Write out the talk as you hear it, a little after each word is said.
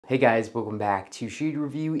Hey guys, welcome back to Shade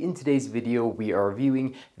Review. In today's video, we are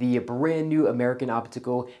reviewing the brand new American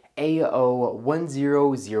Optical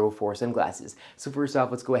AO1004 sunglasses. So first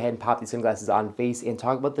off, let's go ahead and pop these sunglasses on face and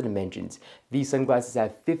talk about the dimensions. These sunglasses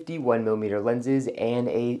have 51mm lenses and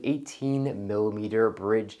a 18mm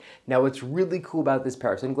bridge. Now what's really cool about this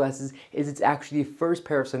pair of sunglasses is it's actually the first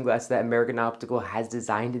pair of sunglasses that American Optical has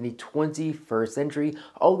designed in the 21st century.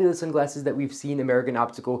 All the other sunglasses that we've seen American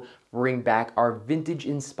Optical bring back are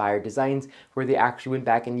vintage-inspired designs where they actually went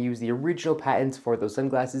back and used the original patents for those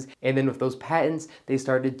sunglasses, and then with those patents they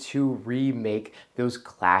started to remake those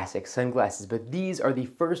classic sunglasses. But these are the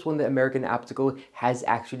first one that American Optical has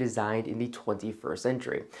actually designed in the 21st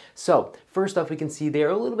century. So first off, we can see they are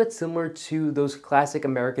a little bit similar to those classic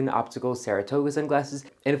American Optical Saratoga sunglasses,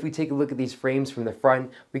 and if we take a look at these frames from the front,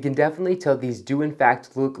 we can definitely tell these do in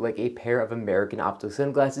fact look like a pair of American Optical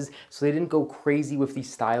sunglasses. So they didn't go crazy with the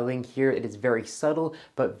styling here. It is very subtle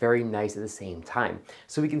but very nice at the same time.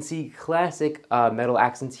 So we can see classic metal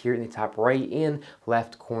accents here in the top right and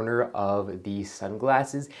left corner of the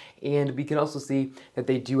sunglasses, and we can also see that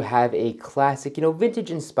they do have a classic,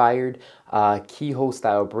 vintage inspired keyhole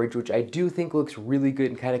style bridge, which I do think looks really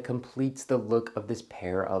good and kind of completes the look of this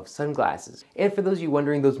pair of sunglasses. And for those of you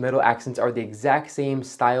wondering, those metal accents are the exact same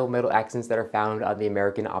style metal accents that are found on the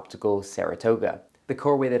American Optical Saratoga. The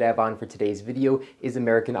colorway that I have on for today's video is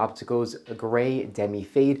American Optical's Gray Demi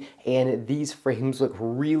Fade, and these frames look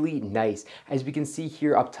really nice. As we can see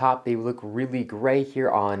here up top, they look really gray here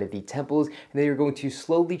on the temples, and they are going to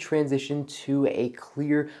slowly transition to a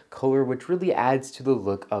clear color, which really adds to the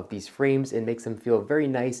look of these frames and makes them feel very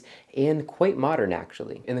nice and quite modern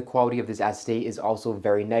actually. And the quality of this acetate is also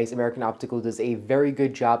very nice. American Optical does a very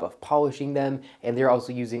good job of polishing them, and they're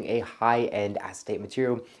also using a high-end acetate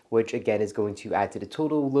material, which again is going to add to the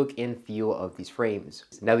total look and feel of these frames.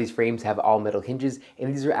 Now these frames have all metal hinges,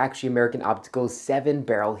 and these are actually American Optical's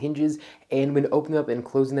 7-barrel hinges, and when opening up and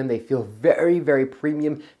closing them, they feel very, very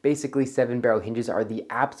premium. Basically, 7-barrel hinges are the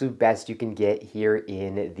absolute best you can get here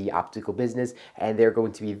in the optical business, and they're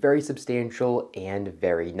going to be very substantial and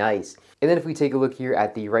very nice. And then if we take a look here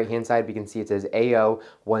at the right-hand side, we can see it says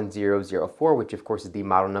AO1004, which of course is the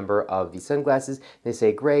model number of the sunglasses. They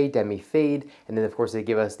say gray, demi fade, and then of course they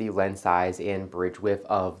give us the lens size and bridge width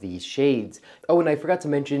of these shades. Oh, and I forgot to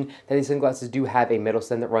mention that these sunglasses do have a metal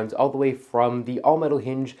stem that runs all the way from the all-metal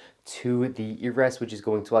hinge to the earrest, which is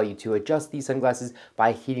going to allow you to adjust these sunglasses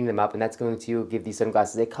by heating them up, and that's going to give these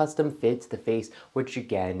sunglasses a custom fit to the face, which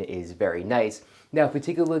again is very nice. Now if we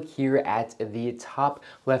take a look here at the top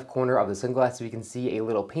left corner of the sunglasses, we can see a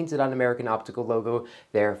little painted on American Optical logo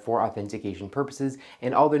there for authentication purposes,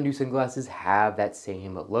 and all their new sunglasses have that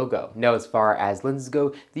same logo. Now as far as lenses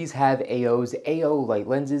go, these have AO's AO light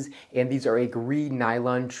lenses, and these are a green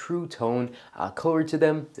nylon true tone color to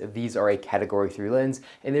them. These are a category 3 lens,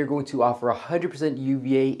 and they're going to offer 100%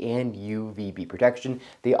 UVA and UVB protection.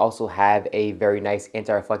 They also have a very nice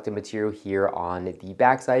anti-reflective material here on the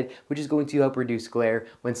backside, which is going to help reduce glare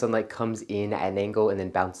when sunlight comes in at an angle and then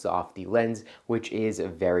bounces off the lens, which is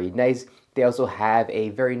very nice. They also have a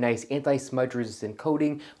very nice anti-smudge resistant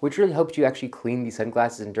coating, which really helps you actually clean these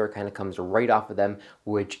sunglasses, and dirt kind of comes right off of them,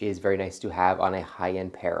 which is very nice to have on a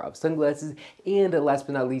high-end pair of sunglasses. And last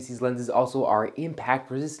but not least, these lenses also are impact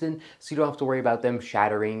resistant, so you don't have to worry about them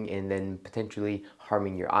shattering and then potentially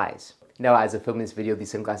harming your eyes. Now, as of filming this video,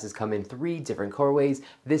 these sunglasses come in 3 different colorways.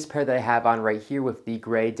 This pair that I have on right here with the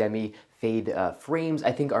gray demi fade frames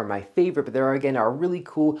I think are my favorite, but there are really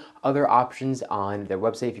cool other options on their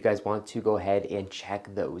website if you guys want to go ahead and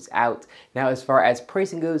check those out. Now as far as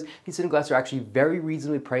pricing goes, these sunglasses are actually very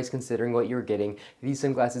reasonably priced considering what you're getting. These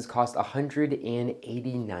sunglasses cost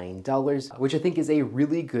 $189, which I think is a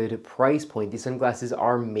really good price point. These sunglasses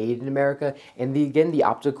are made in America, and the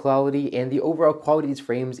optical quality and the overall quality of these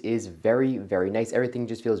frames is very, very nice. Everything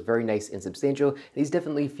just feels very nice and substantial. These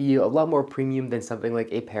definitely feel a lot more premium than something like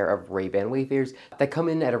a pair of Ray-Ban Wayfarers that come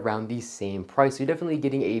in at around the same price. So you're definitely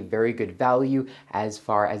getting a very good value as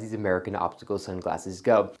far as these American Optical sunglasses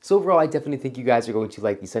go. So overall, I definitely think you guys are going to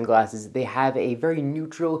like these sunglasses. They have a very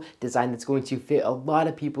neutral design that's going to fit a lot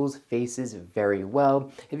of people's faces very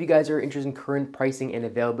well. If you guys are interested in current pricing and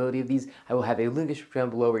availability of these, I will have a link down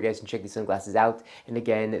below where you guys can check these sunglasses out. And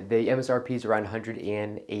again, the MSRP is around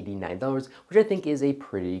 $189, which I think is a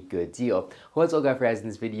pretty good deal. Well, that's all I got for you guys in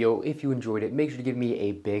this video. If you enjoyed it, make sure to give me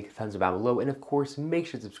a big thumbs up down below, and of course make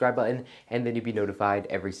sure to subscribe button, and then you'll be notified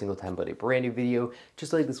every single time I upload a brand new video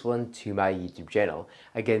just like this one to my YouTube channel.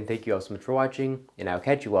 Again, thank you all so much for watching, and I'll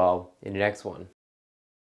catch you all in the next one.